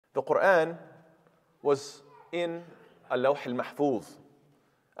The Quran was in al-Lawh al-Mahfuz.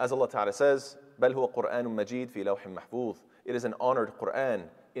 As Allah Ta'ala says, بَلْ هُوَ قُرْآنٌ مَجِيدٌ فِي لَوْحٍ مَحْفُوظٍ. It is an honored Quran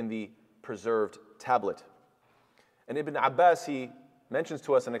in the preserved tablet. And Ibn Abbas, he mentions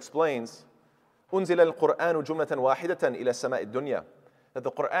to us and explains, أُنزِلَ الْقُرْآنُ جُمْلَةً وَاحِدَةً إِلَى السَّمَاءِ الدُّنْيَا. That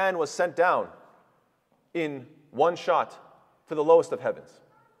the Quran was sent down in one shot to the lowest of heavens,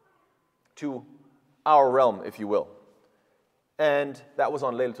 to our realm, if you will. And that was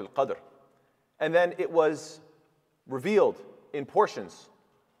on Laylatul Qadr. And then it was revealed in portions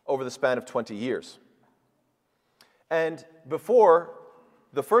over the span of 20 years. And before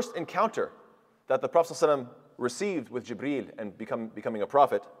the first encounter that the Prophet ﷺ received with Jibreel and becoming a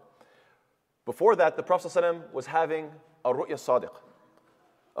prophet, before that, the Prophet ﷺ was having a ru'ya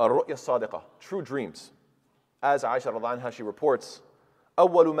sadiqah, true dreams. As Aisha radhiallahu anha, she reports,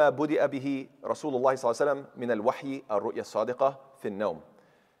 أول ما بدأ به رسول الله صلى الله عليه وسلم من الوحي الرؤيا الصادقة في النوم.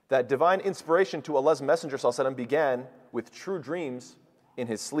 That divine inspiration to Allah's Messenger صلى الله عليه وسلم began with true dreams in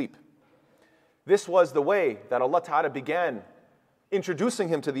his sleep. This was the way that Allah Ta'ala began introducing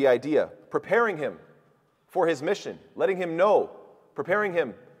him to the idea, preparing him for his mission, letting him know, preparing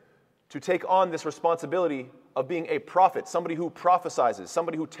him to take on this responsibility of being a prophet, somebody who prophesizes,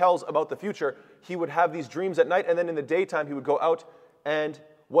 somebody who tells about the future. He would have these dreams at night, and then in the daytime he would go out and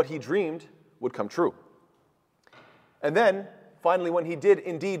what he dreamed would come true. And then, finally, when he did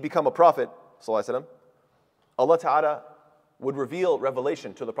indeed become a prophet, Allah Ta'ala would reveal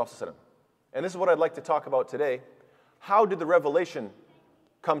revelation to the Prophet. And this is what I'd like to talk about today. How did the revelation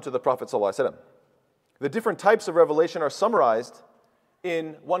come to the Prophet? The different types of revelation are summarized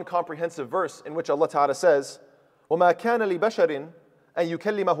in one comprehensive verse in which Allah Ta'ala says, وَمَا كَانَ لِبَشَرٍ أَن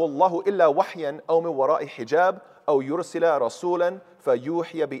يُكَلِّمَهُ اللَّهُ إِلَّا وَحْيًا أَوْ مِنْ وَرَاءِ حِجَابٍ أَوْ يُرْسِلَ رَسُولًا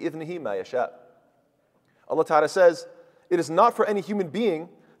فَيُوحِيَ بِإِذْنِهِ مَا يَشَاءُ. Allah Ta'ala says, it is not for any human being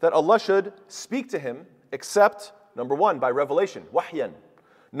that Allah should speak to him except, number one, by revelation, wahyan.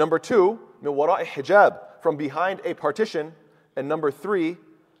 Number two, مِنْ وَرَاءِ حِجَابٍ, from behind a partition. And number three,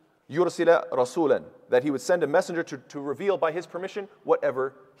 يُرْسِلَ رَسُولًا, that he would send a messenger to reveal by his permission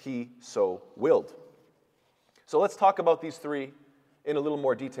whatever he so willed. So let's talk about these three in a little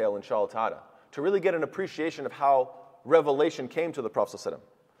more detail, inshallah ta'ala, to really get an appreciation of how revelation came to the Prophet ﷺ.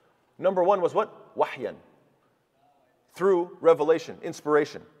 Number one was what? Wahyan. Through revelation,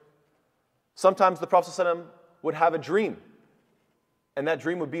 inspiration. Sometimes the Prophet ﷺ would have a dream, and that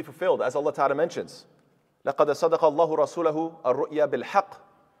dream would be fulfilled, as Allah Ta'ala mentions. لَقَدْ صَدَقَ اللَّهُ رَسُولَهُ الرُّؤْيَا بِالْحَقِّ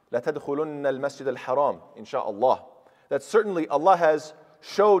لَتَدْخُلُنَّ الْمَسْجِدَ الْحَرَامِ insha'Allah. That certainly Allah has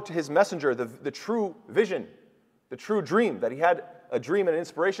showed to his messenger the true vision, the true dream, that he had a dream and an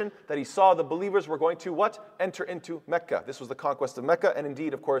inspiration, that he saw the believers were going to what? Enter into Mecca. This was the conquest of Mecca, and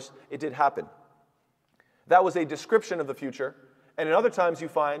indeed, of course, it did happen. That was a description of the future, and in other times you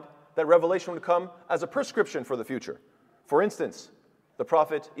find that revelation would come as a prescription for the future. For instance, the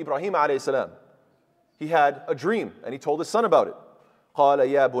Prophet Ibrahim alayhi salam, he had a dream, and he told his son about it. قَالَ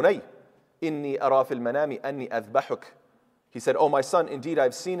يَا بُنَيْ إِنِّي أَرَى فِي الْمَنَامِ أَنِّي أَذْبَحُكَ. He said, "Oh my son, indeed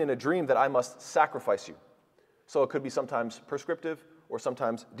I've seen in a dream that I must sacrifice you." So it could be sometimes prescriptive or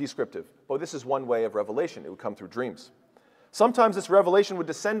sometimes descriptive. But this is one way of revelation. It would come through dreams. Sometimes this revelation would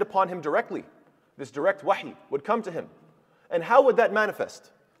descend upon him directly. This direct wahi would come to him. And how would that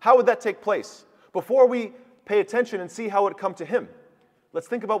manifest? How would that take place? Before we pay attention and see how it would come to him, let's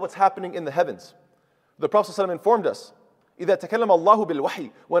think about what's happening in the heavens. The Prophet ﷺ informed us, إِذَا تَكَلَّمَ اللَّهُ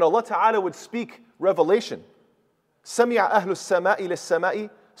بِالْوَحْيِ, when Allah Ta'ala would speak revelation, سَمِعَ أَهْلُ السَّمَاءِ لِلسَّمَاءِ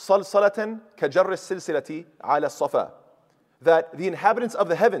صَلْصَلَةً كَجَرِّ السِّلْسِلَةِ عَلَى الصَّفَا. That the inhabitants of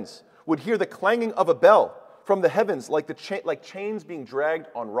the heavens would hear the clanging of a bell from the heavens like chains being dragged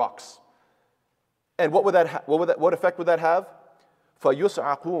on rocks. And what effect would that have?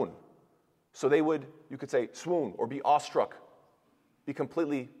 فَيُسْعَقُونَ. So they would, you could say, swoon or be awestruck, be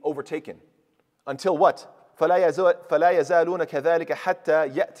completely overtaken. Until what? فَلَا يَزَالُونَ كَذَلِكَ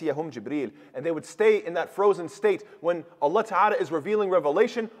حَتَّى يَأْتِيَهُمْ جِبْرِيلٌ. And they would stay in that frozen state. When Allah Ta'ala is revealing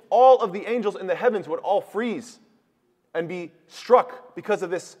revelation, all of the angels in the heavens would all freeze and be struck because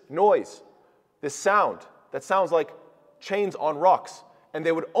of this noise, this sound that sounds like chains on rocks. And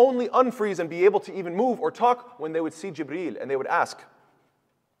they would only unfreeze and be able to even move or talk when they would see Jibreel, and they would ask,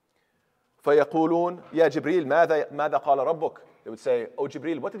 فَيَقُولُونَ يَا جِبْرِيلُ مَاذَا قَالَ رَبُّكَ. They would say, "Oh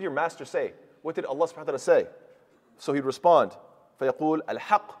Jibreel, what did your master say? What did Allah subhanahu wa ta'ala say?" So he'd respond, فَيَقُول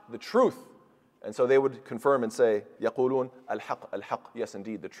الْحَقِّ, the truth. And so they would confirm and say, يَقُولُونَ الْحَقِّ الْحَقِّ, yes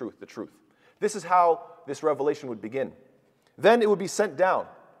indeed, the truth, the truth. This is how this revelation would begin. Then it would be sent down.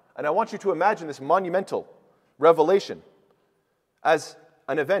 And I want you to imagine this monumental revelation as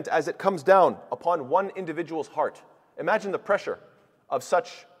an event, as it comes down upon one individual's heart. Imagine the pressure of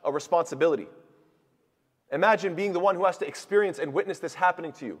such a responsibility. Imagine being the one who has to experience and witness this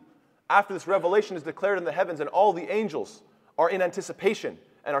happening to you. After this revelation is declared in the heavens and all the angels are in anticipation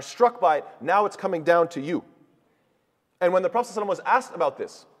and are struck by it, now it's coming down to you. And when the Prophet ﷺ was asked about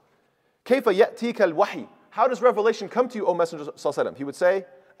this, كَيْفَ يَأْتِيكَ الْوَحْيِ, how does revelation come to you, O Messenger ﷺ? He would say,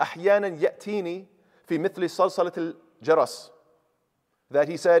 أَحْيَانًا يَأْتِينِي فِي مِثْلِ صَلْصَلَةِ الْجَرَسِ. That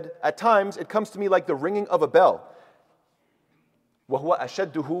he said, at times it comes to me like the ringing of a bell. وَهُوَ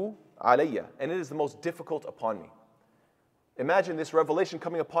أَشَدُّهُ عَلَيَّ, and it is the most difficult upon me. Imagine this revelation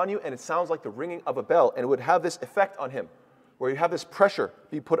coming upon you and it sounds like the ringing of a bell, and it would have this effect on him, where you have this pressure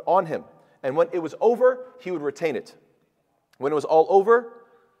be put on him. And when it was over, he would retain it. When it was all over,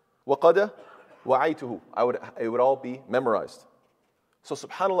 وَقَدَ وَعَيْتُهُ, it would all be memorized. So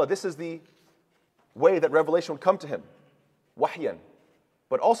subhanAllah, this is the way that revelation would come to him. Wahyan.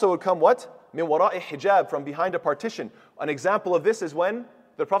 But also it would come what? Min wara'i hijab, from behind a partition. An example of this is when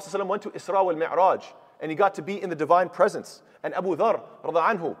the Prophet ﷺ went to Isra wal Mi'raj and he got to be in the divine presence. And Abu Dharr,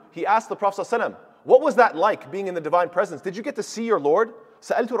 radha anhu, he asked the Prophet ﷺ, what was that like, being in the divine presence? Did you get to see your Lord?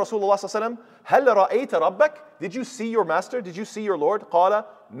 سألت رسول الله صلى الله عليه وسلم هل رأيت ربك? Did you see your master? Did you see your Lord? قال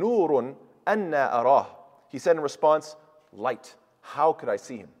نور أنا أراه. He said in response, light. How could I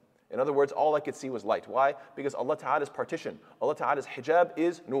see him? In other words, all I could see was light. Why? Because Allah Ta'ala's partition, Allah Ta'ala's hijab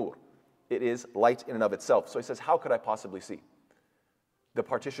is nur. It is light in and of itself. So he says, how could I possibly see? The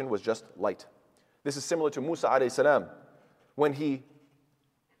partition was just light. This is similar to Musa alayhi salam. When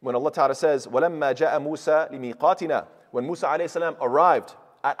Allah Ta'ala says, وَلَمَّا جَاءَ مُوسَى لِمِيقَاتِنَا, when Musa alayhi salam arrived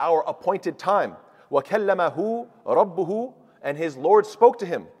at our appointed time, وَكَلَّمَهُ رَبُّهُ, and his Lord spoke to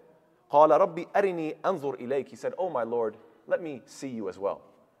him. قَالَ رَبِّ أَرِنِي أَنظُرْ إِلَيْكِ. He said, oh my Lord, let me see you as well.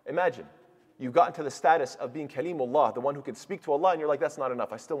 Imagine, you've gotten to the status of being Kalimullah, the one who can speak to Allah, and you're like, that's not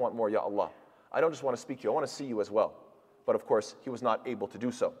enough, I still want more, Ya Allah. I don't just want to speak to you, I want to see you as well. But of course, he was not able to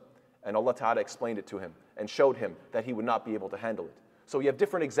do so. And Allah Ta'ala explained it to him and showed him that he would not be able to handle it. So we have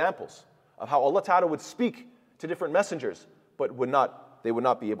different examples of how Allah Ta'ala would speak to different messengers, but they would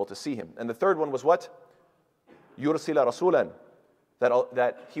not be able to see him. And the third one was what? يُرْسِلَ رَسُولًا,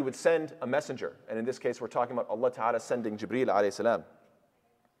 that he would send a messenger. And in this case, we're talking about Allah Ta'ala sending Jibreel alayhi salam.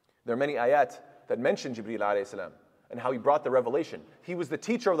 There are many ayat that mention Jibreel alayhi salam and how he brought the revelation. He was the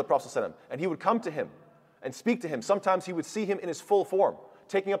teacher of the Prophet ﷺ, and he would come to him and speak to him. Sometimes he would see him in his full form,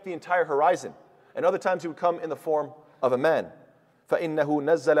 taking up the entire horizon. And other times he would come in the form of a man. فَإِنَّهُ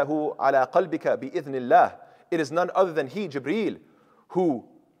نَزَّلَهُ عَلَىٰ قَلْبِكَ بِإِذْنِ اللَّهِ. It is none other than he, Jibreel, who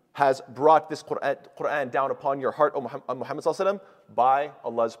has brought this Qur'an down upon your heart, O Muhammad ﷺ, by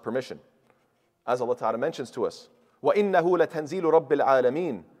Allah's permission. As Allah Ta'ala mentions to us, وَإِنَّهُ لَتَنزِيلُ رَبِّ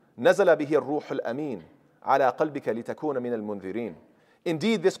الْعَالَمِينَ نَزَلَ بِهِ الرُّوحُ الْأَمِينَ عَلَىٰ قَلْبِكَ لِتَكُونَ مِنَ الْمُنذِرِينَ.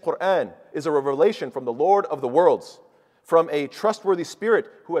 Indeed, this Qur'an is a revelation from the Lord of the worlds, from a trustworthy spirit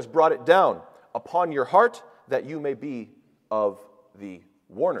who has brought it down upon your heart, that you may be of the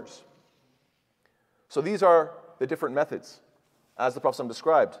warners. So these are the different methods. As the Prophet ﷺ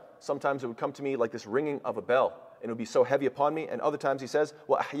described, sometimes it would come to me like this ringing of a bell, and it would be so heavy upon me. And other times he says,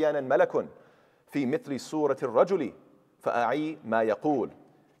 وَأَحْيَانًا مَلَكٌ فِي مِثْلِ سُورَةِ الرَّجُلِ فَأَعِي مَا يَقُولُ.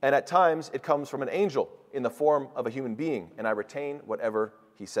 And at times it comes from an angel in the form of a human being, and I retain whatever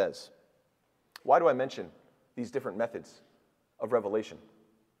he says. Why do I mention these different methods of revelation?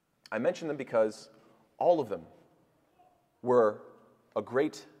 I mention them because all of them were a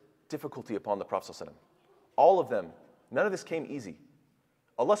great difficulty upon the Prophet ﷺ. All of them, none of this came easy.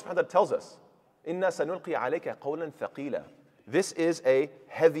 Allah subhanahu wa ta'ala tells us, إِنَّا سَنُلْقِي عَلَيْكَ قَوْلًا ثَقِيلًا. This is a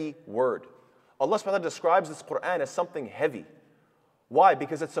heavy word. Allah subhanahu wa ta'ala describes this Qur'an as something heavy. Why?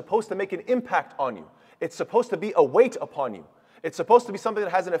 Because it's supposed to make an impact on you. It's supposed to be a weight upon you. It's supposed to be something that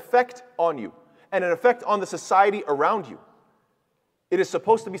has an effect on you and an effect on the society around you. It is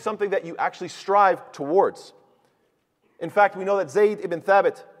supposed to be something that you actually strive towards. In fact, we know that Zayd ibn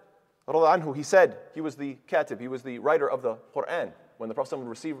Thabit, anhu, he said, he was the katib, he was the writer of the Qur'an. When the Prophet would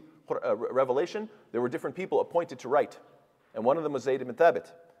receive revelation, there were different people appointed to write. And one of them was Zayd ibn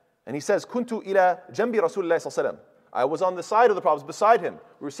Thabit. And he says, Kuntu ila jambi Rasulullah sallallahu alaihi wasallam. I was on the side of the Prophet, beside him.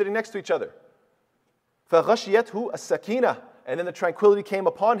 We were sitting next to each other. فَغَشِيَتْهُ السَّكِينَةُ. And then the tranquility came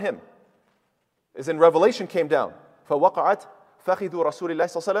upon him. As in revelation came down. فَوَقَعَتْ فَخِذُ رَسُولِ اللَّهِ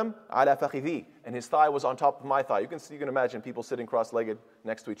صَلَّى اللَّهُ عَلَى فَخِذِي. And his thigh was on top of my thigh. You can imagine people sitting cross-legged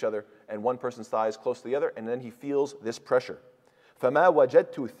next to each other, and one person's thigh is close to the other, and then he feels this pressure. فَمَا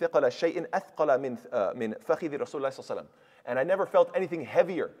وَجَدْتُ ثِقَلَ شَيْءٍ أَثْقَلَ مِنْ فَخِذِ رَسُولِ اللَّهِ صَلَّى اللَّهُ عَلَيْهِ وسلم. And I never felt anything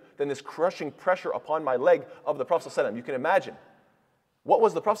heavier than this crushing pressure upon my leg of the Prophet ﷺ. You can imagine. What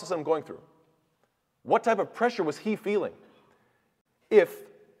was the Prophet ﷺ going through? What type of pressure was he feeling? If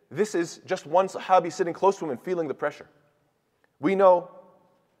this is just one Sahabi sitting close to him and feeling the pressure. We know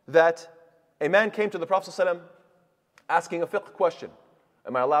that a man came to the Prophet ﷺ asking a fiqh question.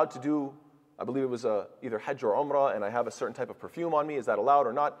 Am I allowed to do, I believe it was either Hajj or Umrah, and I have a certain type of perfume on me, is that allowed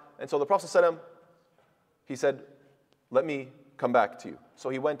or not? And so the Prophet ﷺ, he said, let me come back to you. So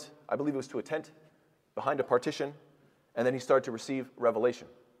he went, I believe it was to a tent behind a partition, and then he started to receive revelation.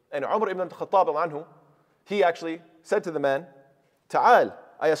 And Umar ibn al-Khattab anhu, he actually said to the man, تعال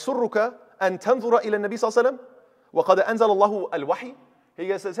أيسرك أن تنظر إلى النبي صلى الله عليه وسلم وقد أنزل الله الوحي.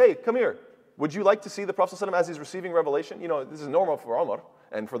 He says, hey, come here. Would you like to see the Prophet ﷺ as he's receiving revelation? You know, this is normal for Umar,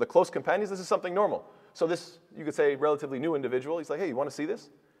 and for the close companions, this is something normal. So this, you could say, relatively new individual, he's like, hey, you want to see this?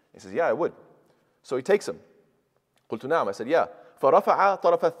 He says, yeah, I would. So he takes him. قلت نعم. I said, yeah. فرفع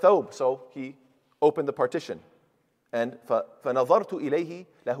طرف الثوب. So he opened the partition. And فنظرت إليه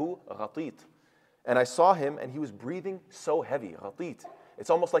له غطيط. And I saw him, and he was breathing so heavy. غطيط. It's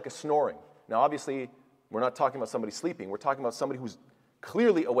almost like a snoring. Now, obviously, we're not talking about somebody sleeping. We're talking about somebody who's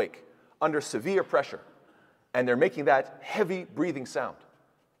clearly awake, under severe pressure, and they're making that heavy breathing sound.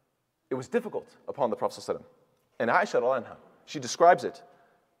 It was difficult upon the Prophet ﷺ. And Aisha radiallahu anha, she describes it.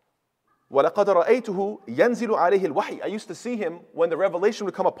 وَلَقَدْ رَأَيْتُهُ يَنْزِلُ عَلَيْهِ الْوَحْيِ. I used to see him when the revelation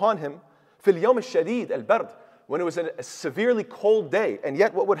would come upon him, فِي الْيَوْمِ الشَّدِيدِ الْبَرْدِ, when it was a severely cold day. And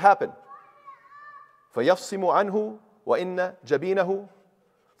yet what would happen? فَيَفْصِمُ عَنْهُ وَإِنَّ جَبِينَهُ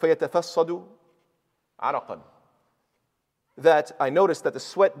فَيَتَفَصَّدُ عَرَقًا. That I noticed that the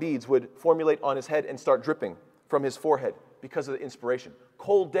sweat beads would formulate on his head and start dripping from his forehead because of the inspiration.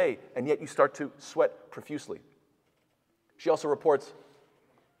 Cold day, and yet you start to sweat profusely. She also reports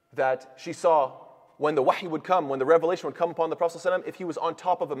that she saw when the wahy would come, when the revelation would come upon the Prophet ﷺ, if he was on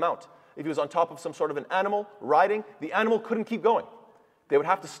top of a mount, if he was on top of some sort of an animal riding, the animal couldn't keep going. They would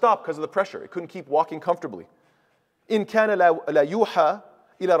have to stop because of the pressure. It couldn't keep walking comfortably. إن كان لا يوحى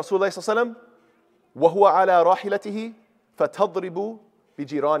إلى رسول الله صلى الله عليه وسلم وهو على راحلته فَتَضْرِبُ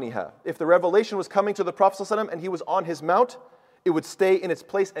بِجِيرَانِهَا. If the revelation was coming to the Prophet ﷺ and he was on his mount, it would stay in its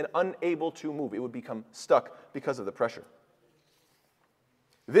place and unable to move. It would become stuck because of the pressure.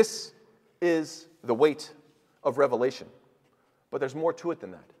 This is the weight of revelation. But there's more to it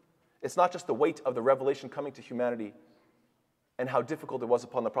than that. It's not just the weight of the revelation coming to humanity and how difficult it was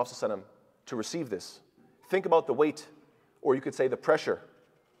upon the Prophet ﷺ to receive this. Think about the weight, or you could say the pressure,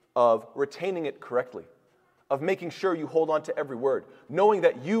 of retaining it correctly, of making sure you hold on to every word, knowing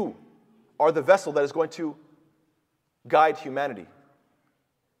that you are the vessel that is going to guide humanity.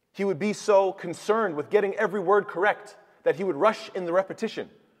 He would be so concerned with getting every word correct that he would rush in the repetition.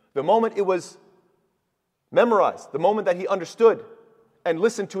 The moment it was memorized, the moment that he understood and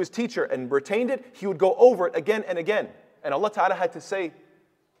listened to his teacher and retained it, he would go over it again and again. And Allah Ta'ala had to say,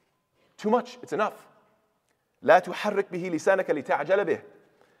 too much, it's enough. لا تحرك به لسانك لتعجل به.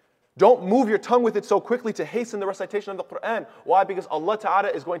 Don't move your tongue with it so quickly to hasten the recitation of the Quran. Why? Because Allah Ta'ala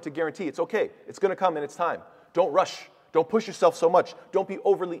is going to guarantee it's okay. It's going to come in its time. Don't rush. Don't push yourself so much. Don't be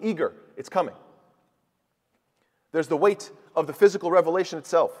overly eager. It's coming. There's the weight of the physical revelation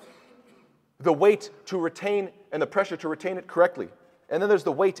itself. The weight to retain and the pressure to retain it correctly. And then there's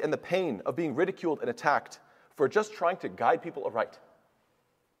the weight and the pain of being ridiculed and attacked for just trying to guide people aright.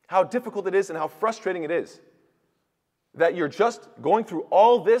 How difficult it is and how frustrating it is that you're just going through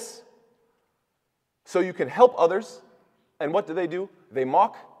all this so you can help others. And what do? They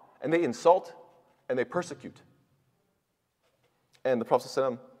mock and they insult and they persecute. And the Prophet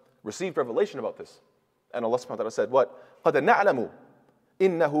ﷺ received revelation about this. And Allah subhanahu wa ta'ala said, what? قَدْ نَعْلَمُ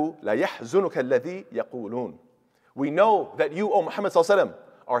إِنَّهُ لَيَحْزُنُكَ الَّذِي يَقُولُونَ. We know that you, O Muhammad ﷺ,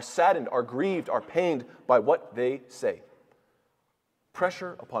 are saddened, are grieved, are pained by what they say.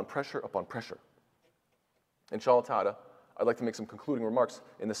 Pressure upon pressure upon pressure. Inshallah ta'ala, I'd like to make some concluding remarks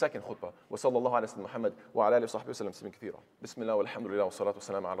in the second khutbah. وصلى الله على سيدنا محمد وعلى آله وصحبه وسلم تسليما كثيرا. بسم الله والحمد لله والصلاة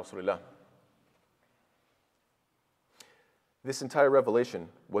والسلام على رسول الله. This entire revelation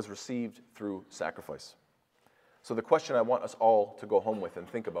was received through sacrifice. So the question I want us all to go home with and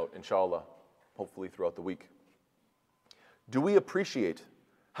think about, inshallah, hopefully throughout the week. Do we appreciate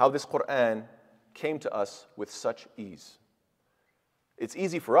how this Quran came to us with such ease? It's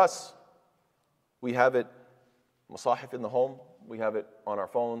easy for us. We have it masahif in the home. We have it on our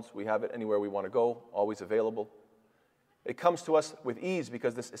phones. We have it anywhere we want to go, always available. It comes to us with ease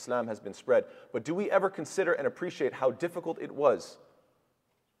because this Islam has been spread. But do we ever consider and appreciate how difficult it was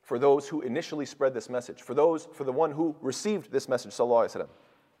for those who initially spread this message, for the one who received this message, sallallahu alaihi wasallam?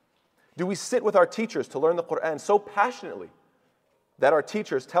 Do we sit with our teachers to learn the Quran so passionately that our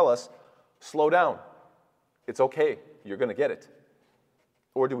teachers tell us, slow down, it's okay, you're going to get it?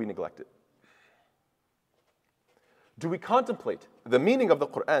 Or do we neglect it? Do we contemplate the meaning of the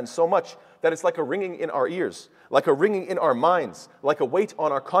Quran so much that it's like a ringing in our ears, like a ringing in our minds, like a weight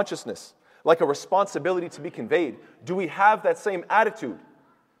on our consciousness, like a responsibility to be conveyed? Do we have that same attitude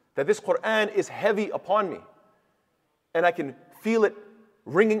that this Quran is heavy upon me and I can feel it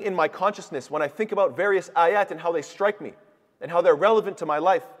ringing in my consciousness when I think about various ayat and how they strike me and how they're relevant to my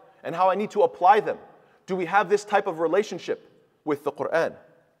life and how I need to apply them? Do we have this type of relationship with the Quran?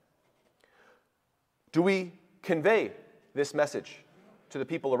 Do we convey this message to the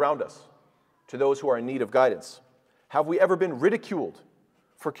people around us, to those who are in need of guidance? Have we ever been ridiculed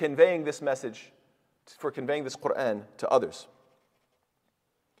for conveying this message, for conveying this Quran to others?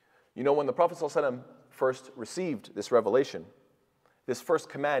 You know, when the Prophet ﷺ first received this revelation, this first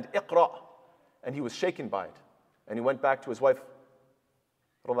command, Iqra, and he was shaken by it. And he went back to his wife,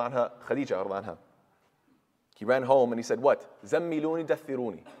 Khadija, anha. He ran home and he said, what? Zammiluni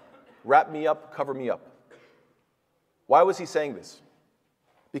dathiruni. Wrap me up, cover me up. Why was he saying this?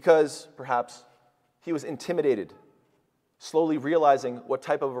 Because perhaps he was intimidated, slowly realizing what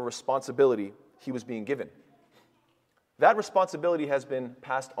type of a responsibility he was being given. That responsibility has been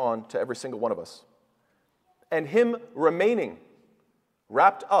passed on to every single one of us. And him remaining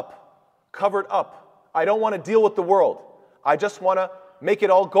wrapped up, covered up. I don't want to deal with the world. I just want to make it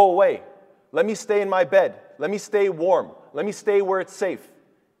all go away. Let me stay in my bed. Let me stay warm. Let me stay where it's safe.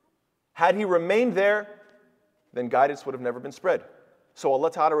 Had he remained there, then guidance would have never been spread. So Allah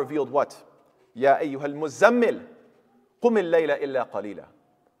Ta'ala revealed what? Ya ayyuhal muzammil, qum al-layla illa qalila.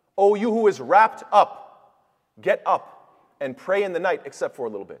 O you who is wrapped up, get up and pray in the night except for a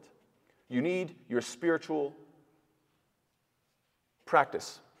little bit. You need your spiritual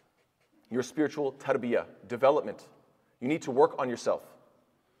practice, your spiritual tarbiyah, development. You need to work on yourself.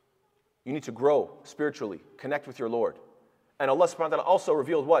 You need to grow spiritually, connect with your Lord. And Allah subhanahu wa ta'ala also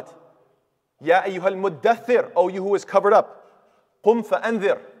revealed what? Ya ayyuhal muddathir, O you who is covered up. Qum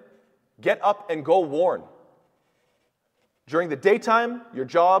fa'anzir, get up and go warn. During the daytime, your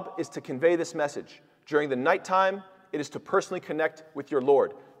job is to convey this message. During the nighttime, it is to personally connect with your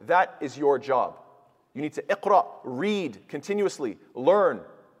Lord. That is your job. You need to iqra, read continuously, learn,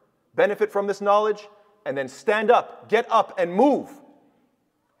 benefit from this knowledge, and then stand up, get up and move.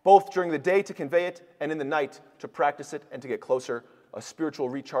 Both during the day to convey it and in the night to practice it and to get closer, a spiritual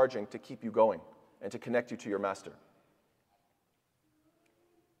recharging to keep you going and to connect you to your master.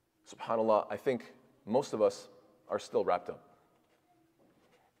 SubhanAllah, I think most of us are still wrapped up.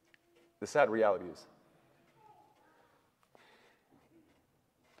 The sad reality is,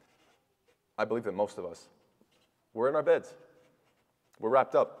 I believe that most of us, we're in our beds. We're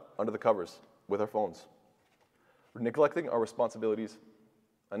wrapped up under the covers with our phones. We're neglecting our responsibilities,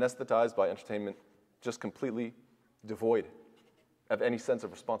 anesthetized by entertainment, just completely devoid of any sense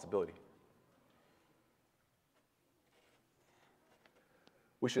of responsibility.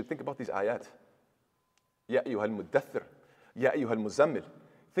 We should think about these ayat. Ya ayyuhal muddathir, ya ayyuhal muzammil.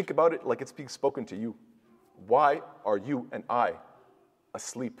 Think about it like it's being spoken to you. Why are you and I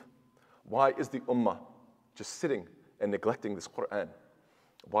asleep? Why is the ummah just sitting and neglecting this Quran?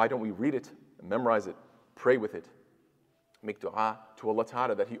 Why don't we read it, memorize it, pray with it, make dua to Allah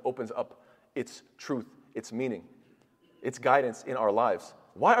Ta'ala that He opens up its truth, its meaning, its guidance in our lives?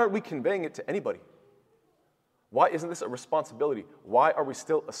 Why aren't we conveying it to anybody? Why isn't this a responsibility? Why are we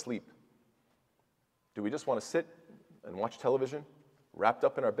still asleep? Do we just want to sit and watch television, wrapped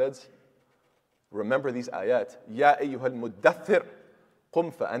up in our beds? Remember these ayat. Ya ayyuhal muddathir,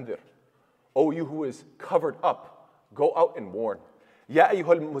 qum fa'anzir. O you who is covered up, go out and warn. Ya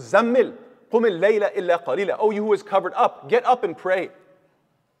ayyuhal muzammil, qum al-layla illa qalila. O you who is covered up, get up and pray.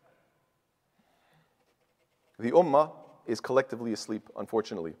 The ummah is collectively asleep,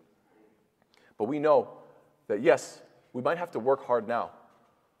 unfortunately. But we know that yes, we might have to work hard now,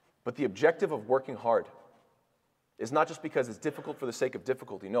 but the objective of working hard is not just because it's difficult for the sake of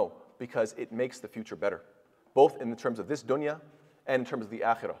difficulty, no, because it makes the future better, both in terms of this dunya and in terms of the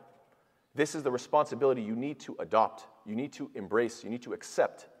akhirah. This is the responsibility you need to adopt, you need to embrace, you need to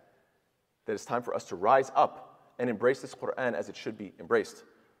accept that it's time for us to rise up and embrace this Quran as it should be embraced.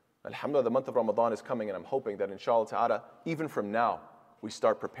 Alhamdulillah, the month of Ramadan is coming, and I'm hoping that inshallah ta'ala, even from now, we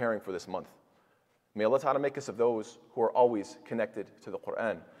start preparing for this month. May Allah Ta'ala make us of those who are always connected to the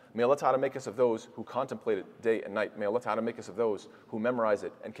Quran. May Allah Ta'ala make us of those who contemplate it day and night. May Allah Ta'ala make us of those who memorize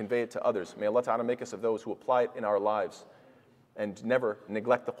it and convey it to others. May Allah Ta'ala make us of those who apply it in our lives and never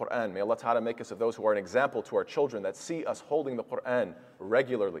neglect the Quran. May Allah Ta'ala make us of those who are an example to our children that see us holding the Quran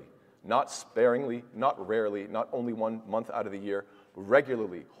regularly, not sparingly, not rarely, not only 1 month out of the year,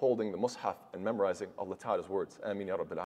 regularly holding the Mus'haf and memorizing Allah Ta'ala's words. Ameen Ya Rabbil Alamin.